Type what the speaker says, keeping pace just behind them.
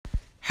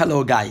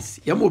Hello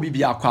guys, yamo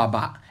bibi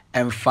akwaba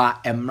Emfa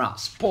Emra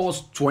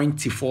Sports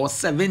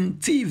 24/7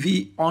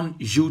 TV on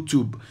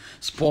YouTube.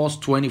 Sports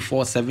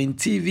 24/7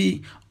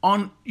 TV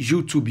on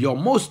YouTube, your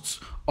most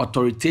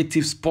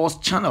authoritative sports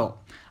channel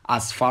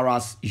as far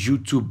as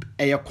YouTube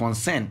is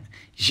concerned.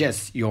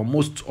 Yes, your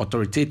most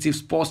authoritative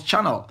sports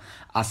channel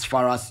as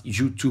far as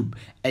YouTube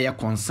is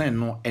concerned.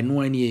 No,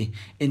 eno any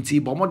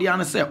enti bomodi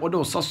ane say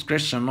odo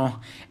subscription no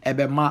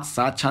ebe ma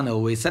sa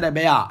channel we said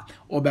ebe ya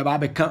obeba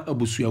beka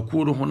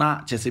abusuakuo do ho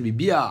na chese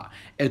bibia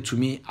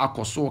etumi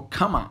akoso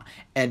kama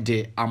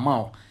ede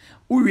amount.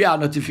 Uwi a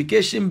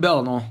notification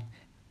bell no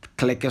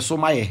click so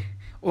maye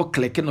o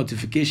click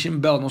notification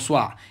bell no so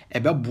a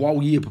ebe boa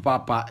wo yie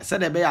papa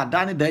said ebe ya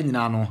dane dan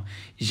nyina no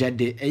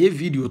jede eye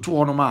video to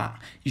hono ma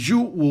you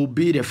will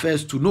be the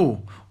first to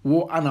know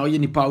wo ana oye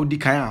nipa odi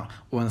kan a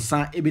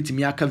wonsa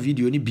ebetimi aka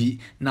video ni bi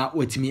na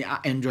wetimi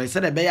a enjoy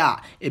said ebe ya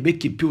ebe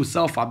keep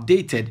yourself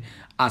updated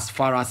as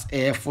far as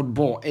air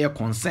football air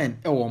concern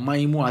e wo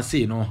man mu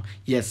ase no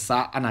yes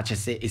sir ana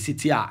chese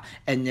esiti a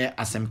enye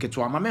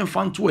asemketo ama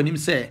memfanto anim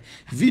se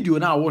video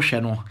na wo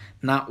hwe no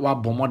na wa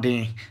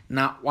bomoden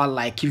na wa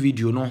like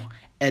video no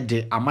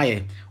ede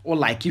amaye o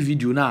like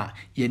video na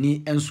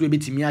yeni enso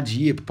ebetimi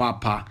agiye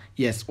papa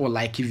yes o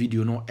like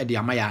video no ede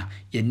amaya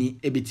yeni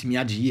ebetimi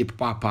agiye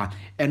papa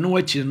eno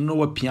achi no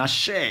wa pia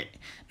share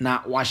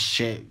na wa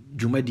share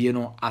dwumadie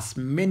no as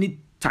many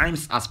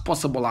times as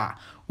possible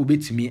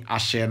ubetimi a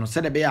share no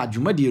said be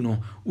adwumadie no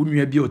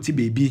unua bi oti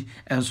baby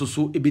enso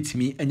so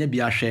ebetimi enya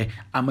bi ahwe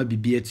ama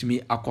bibia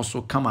etimi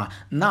akoso kama.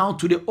 Now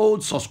to the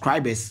old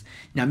subscribers,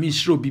 nyame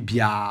nhiro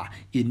bibia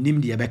enim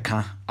de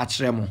ebeka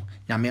akyeremo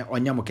nyame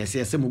onyamo kese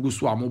ese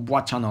mugusu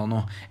amoboa channel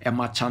no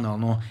ema channel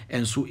no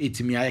enso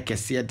etimi aye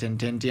kese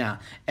tentente a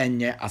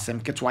enye asem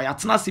ketwa ya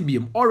tena se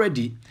biem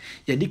already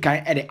ye di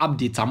kan e de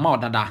update ama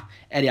odada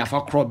e de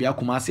afa crop ya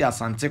kumase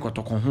asante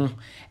kotoko ho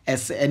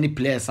as any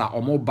players a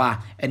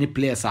omoba any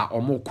players a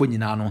omo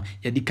konyina no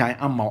ye di kan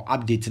ama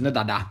update ne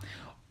dada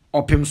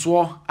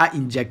opemso a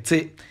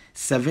injecte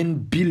 7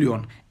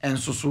 billion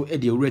enso so e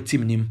de ewura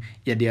team nim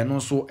ye de no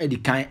so e di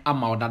kan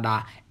ama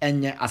odada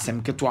enye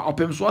asem ketwa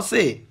opemso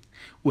se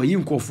wayi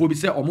nkofo bi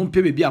se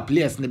omompe bebi a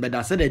players ne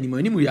beda se da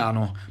animu ya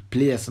no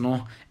players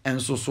no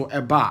enso so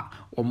eba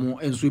omo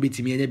enso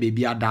betimi enye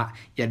bebi ada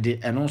ye de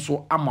eno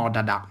so ama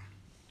odada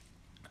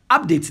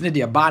update ne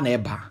de ba na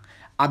eba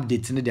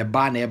update ne de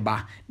ba na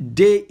eba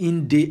day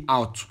in day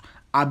out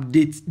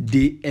update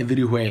day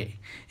everywhere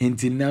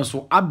inti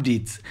so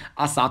update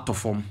as out of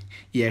form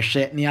ye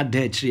hwe ne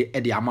ada chire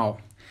e de ama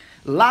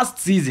last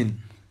season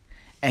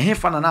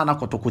hefa na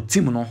kotoko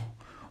team no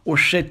o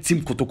hwe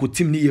team kotoko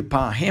team ni ye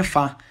pa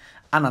hefa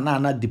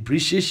ana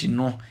depreciation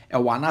no e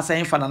wana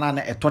say hefa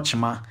na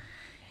etochema.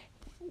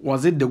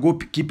 Was it the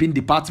goalkeeping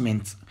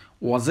department?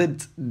 Was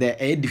it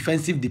the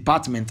defensive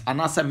department?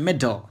 Anase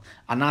middle,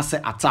 anase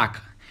attack.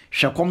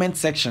 She comment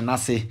section na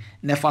say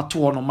never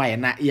to ono my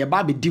na ye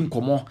ba be dim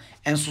komo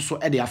enso so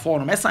e de afọ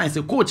no mesan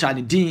say coach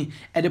ani din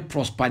e de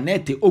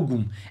Prosperity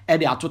Ogum e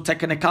de ato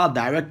technical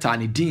director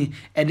ani din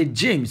e de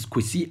James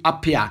Kwesi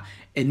apia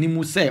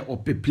enimu say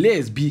ope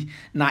players bi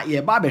na ye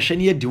ba be hwe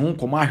ne ye di ho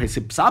komo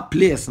ahwese sa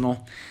players no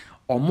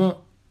omo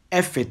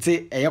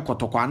efete eye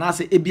kotoko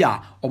anase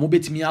ebia omo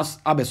betimi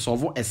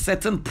abesolve a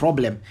certain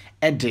problem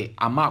ede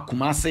ama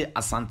kumase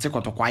asante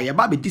kotoko aye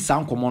ba be di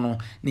san komo no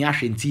ne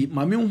ahwenti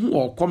mame hu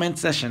o comment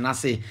section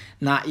ase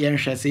na ye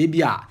nhwe se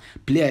ebia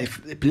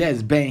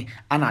players ben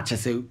ana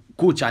chese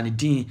coach ani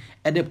din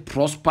ede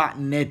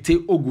Prosperity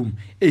Ogum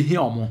ehi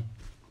omo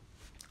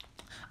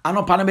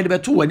anopa na me de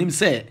beto wanim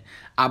se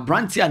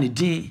abranti ani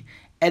din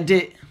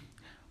ede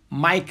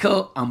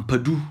Michael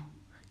Ampadu.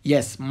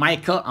 Yes,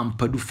 Michael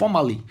Ampadu,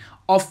 formerly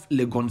of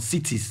Legon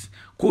Cities,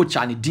 coach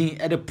and dean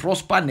at the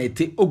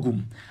Prosperity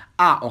Ogum,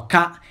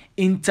 Oka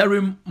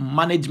Interim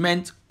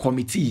Management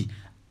Committee,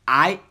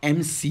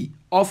 IMC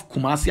of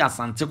Kumasi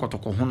Asante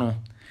Kotoko Hono.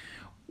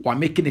 We're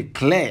making it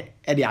clear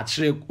at the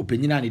actual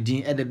opinion and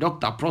dean at the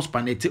Dr.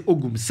 Prosperity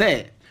Ogum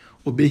say,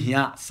 Obe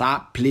here, sa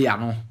player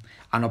no,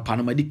 and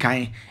opanomadi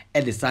kind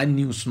at the side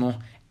news no.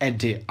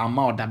 Ede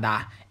ama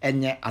odada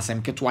enye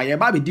asemketwa ye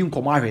ba be di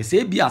nkomo ahwe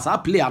se bia sa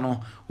player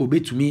no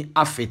obetumi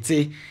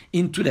afete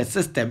into the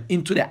system,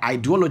 into the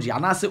ideology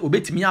anase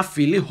obetumi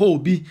afele hole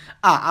bi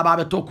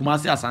aba beto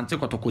Kumasi Asante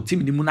Kotoko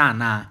team ni mu na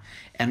na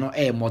eno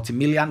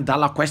multi-million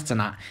dollar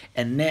question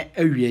enne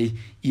awie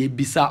ye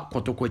bisa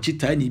Kotoko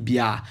chita ni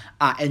bia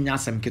enya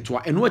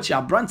asemketwa eno achi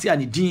abranti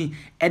ani din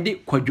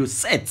ede Kwadwo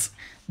Seth,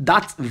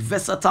 that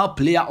versatile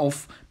player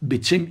of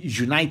Bechem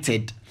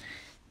United.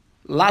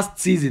 Last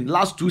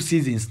two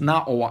seasons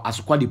now our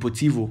Asukwa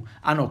Deportivo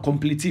and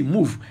completely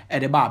move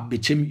at about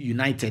Bechem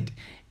United.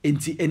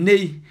 Enti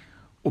enei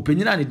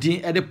opinion and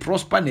din at the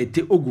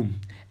Prosperity Ogum.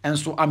 And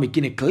so I'm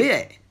making it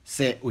clear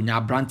say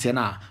unya brante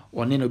na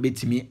one no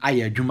betimi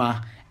aye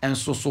adwuma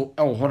enso so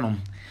e honom.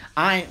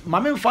 I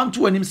mame fan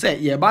to anim say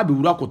ye ba be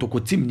wura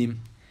Kotoko team nim.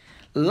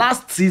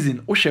 Last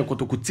season o share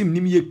Kotoko team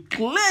nim ye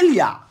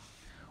clearly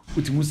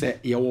utimu say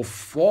ye were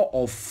 4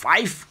 or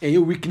 5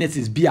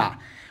 weaknesses bia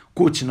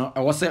coach no e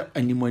was say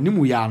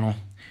animu ya no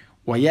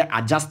wɔyɛ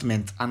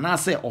adjustment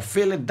anaasɛ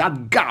ɔfill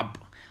that gap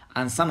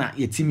ansana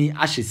yɛtimi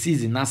ahye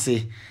season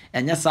nase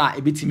ɛnyɛ saa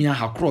ebetimi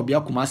ahakro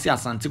bia Kumasi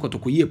Asante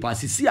Kotoko yie pa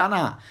sisi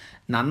ana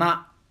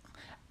nana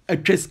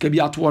atwa sika bi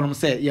ato hɔnom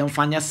sɛ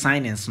yɛmfa nyɛ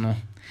signings no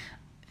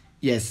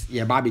yes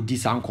yɛba be di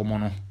saa nkɔmɔ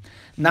no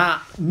na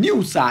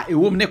news a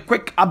ɛwom ne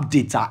quick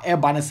update a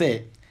ɛba ne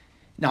sɛ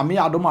na me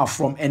adoma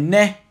from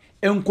ene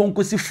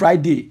enkonkosi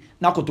Friday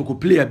na Kotoko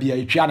player bi a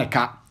etwa ne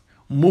ka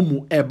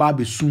momu ɛba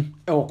besu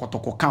ɛwɔ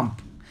Kotoko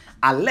camp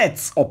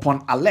alert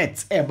upon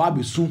alert ɛba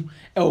besu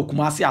ɛwɔ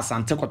Kumasi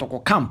Asante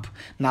Kotoko camp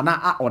na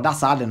a oda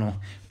saade no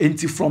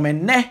enti from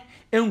ene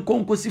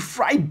enkonkosi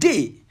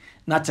Friday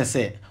na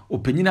kyese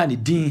opanyina ne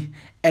din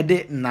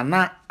ɛde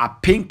Nana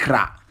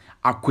Apenkra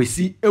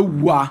Akwesi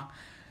ewua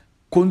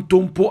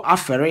kontompo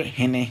afere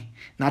hene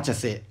na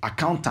kyese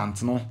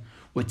accountant no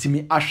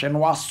watimi ahwe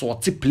no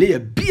assorti player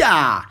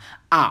bia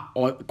a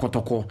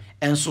Kotoko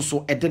enso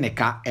so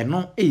edeneka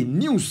eno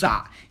news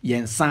a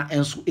yensa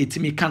enso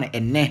etimi ka na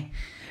enne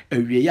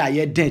awie ya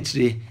ye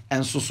denchire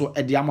enso so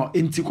ede ama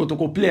enti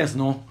Kotoko players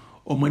no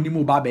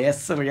omanimu ba be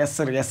sere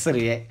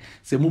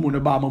se mumu no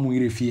ba amamu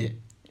irefie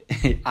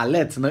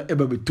alert no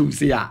eba betum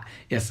se ya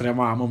yesere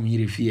ma amamu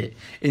irefie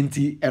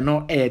enti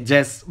eno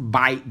just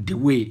by the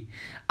way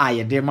a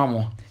ye de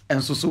mamo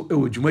enso so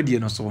ewo dwumadie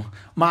no so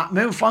ma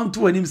memfa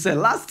nto anim say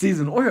last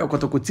season ohwe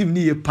Kotoko team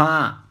ni ye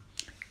pa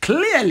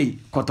clearly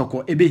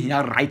Kotoko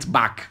ebehia right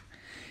back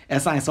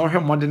esa nse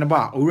ohwe modern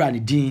ba owura ne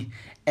din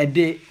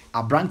ede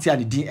abrantia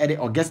ne din ede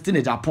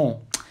Augustine Japan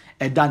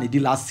eda ne di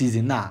last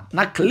season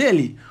na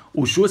clearly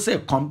o show say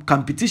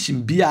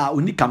competition bia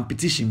oni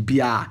competition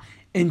bia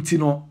enti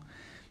no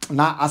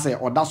na ase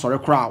oda sore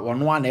kra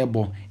wono ana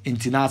ebo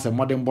enti na ase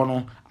modern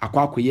bono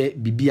akwakoye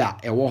bibia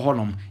ewo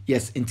honom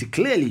yes enti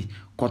clearly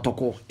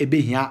Kotoko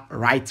ebehia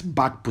right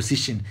back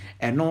position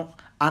eno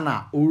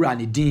ana owura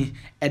ne din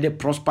ede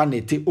Prosper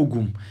Nete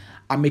Ogum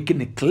a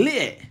making it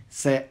clear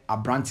say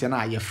abrantia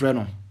na yefre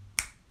no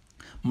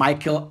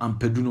Michael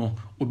Ampadu no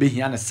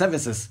obehia ne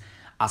services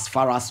as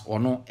far as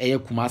ono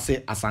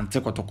Kumasi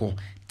Asante Kotoko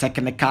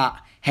technical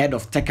head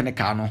of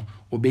technical no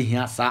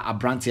obehia sa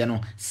abrantia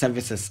no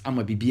services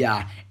ama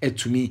bibia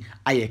etumi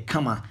aye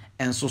kama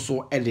enso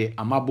so ede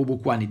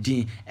amaboboku ane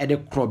din ede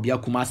krobia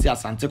Kumasi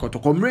Asante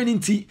Kotoko mreni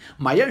nti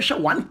ma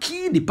yehwe one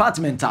key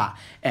department a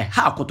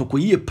ha Kotoko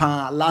yie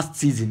pa last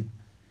season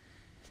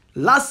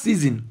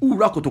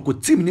ura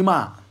Kotoko team ni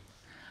ma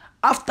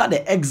after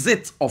the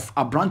exit of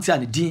abrantia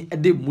ane din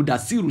ede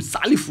Mudasiru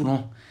Salifu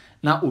no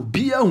na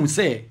obia hu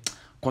say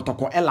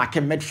Kotoko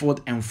elake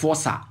midfield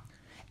enforcer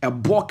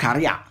ball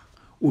career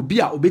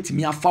obia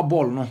obetimi afa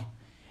ball no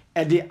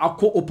ede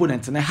akọ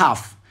opponent ne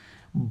half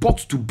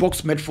box to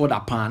box midfield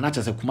apan na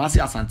chese Kumasi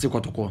Asante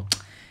Kotoko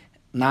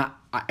na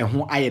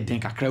ehun ayeden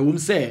kakra wom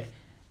say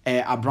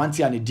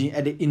abrantia ne din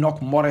ede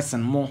Enoch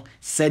Morrison mo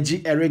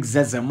Sergi Eric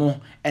Zeze mo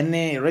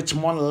ene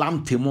Richmond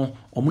Lamte mo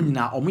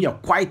omunyina omuye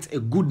quite a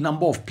good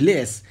number of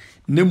players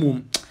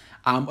nemum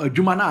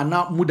adwuma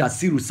na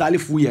Mudasiru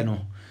Salifu ye no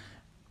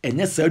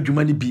enye sa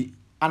adwuma ni bi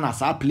ana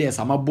sa players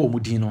amabo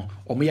mudin no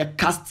omuye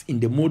cast in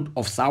the mode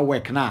of sa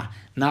work na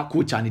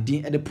coach ane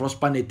din ede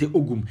Prosper Nete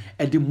Ogum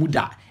ede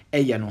muda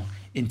eye no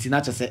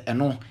intina chese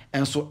eno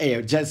enso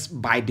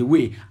just by the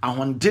way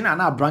ahonde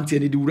na abrantia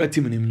ne di wura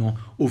team nim no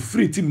o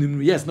free team nim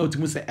no yes na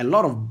otimu say a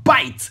lot of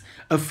bite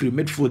a free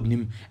midfield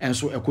nim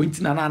enso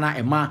ekwintina na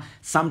ema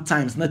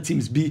sometimes na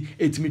teams be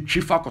etimi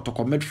trifa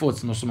Kotoko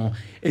midfields no so no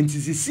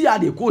entisi see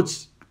the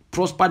coach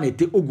Prosper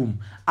Nete Ogum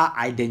a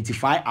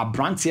identify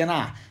abrantia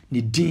na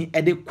ni din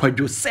ede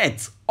Kwadwo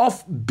Seth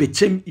of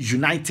Bechem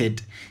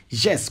United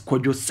yes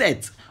Kwadwo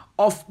Seth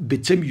of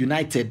Bechem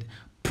United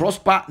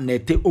Prosper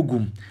Nete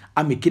Ogum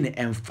a making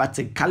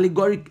emphatically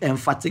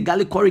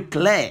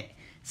clear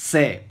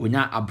say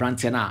onya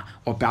abrantia na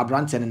ope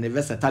abrantia na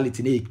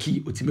versatility na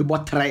key otimi bo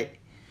try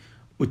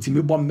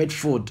otimi bo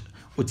midfield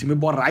otimi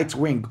bo right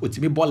wing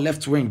otimi bo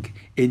left wing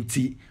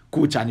enti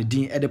coach ane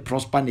din ede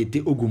Prosper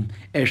Nete Ogum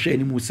ehwe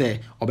ani mu say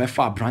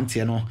obefa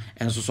abrantia no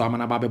enso so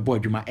amana ba be bo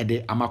adwuma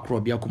ede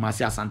amakro bia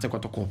Kumasi Asante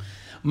Kotoko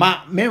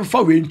ma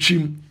memfa we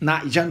ntwim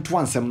na gentle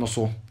ansem no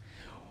so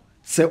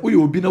se oye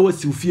obi na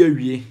wasiwfie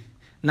awie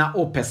na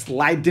open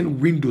sliding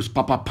windows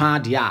papa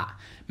dia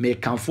me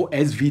can for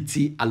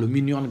SVT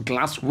aluminium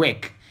glass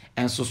work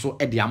and so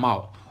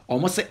ediamao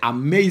almost say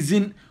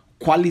amazing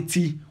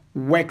quality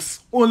works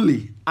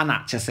only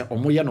ana chese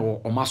omoye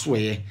no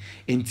omasoye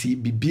enti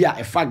bibia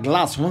efa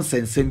glass hon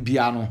sensem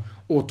bia no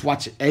o to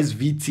watch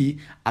SVT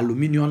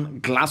aluminium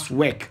glass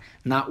work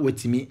na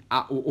wetimi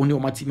oni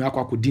omatimi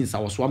akwakodin sa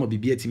woso ama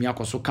bibia timi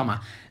akoso kama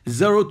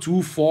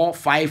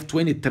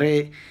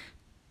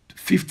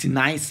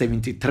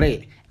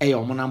 0245235973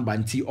 omo number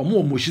nti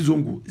omo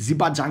Moshizongu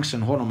Ziba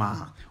Junction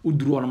honoma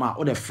uduru honoma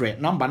o de frɛ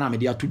number na me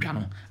de atodwa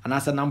no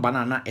anasa number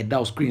na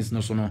edal screens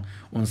no so no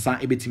onsa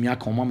ebetimi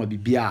akoma ma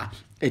bibia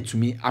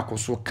etumi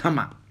akoso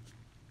kama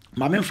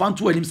ma me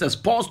fanto anim say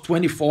Sports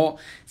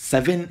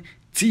 24/7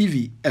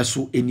 TV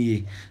eso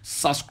enie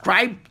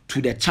subscribe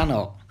to the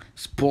channel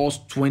Sports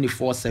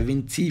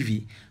 24/7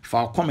 TV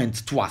for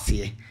comment to us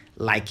here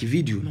like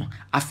video no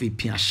afi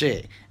pia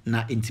share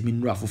na intimi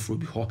nura foforo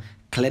bi ho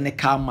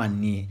clinical man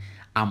ni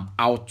I'm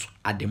out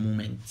at the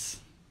moment.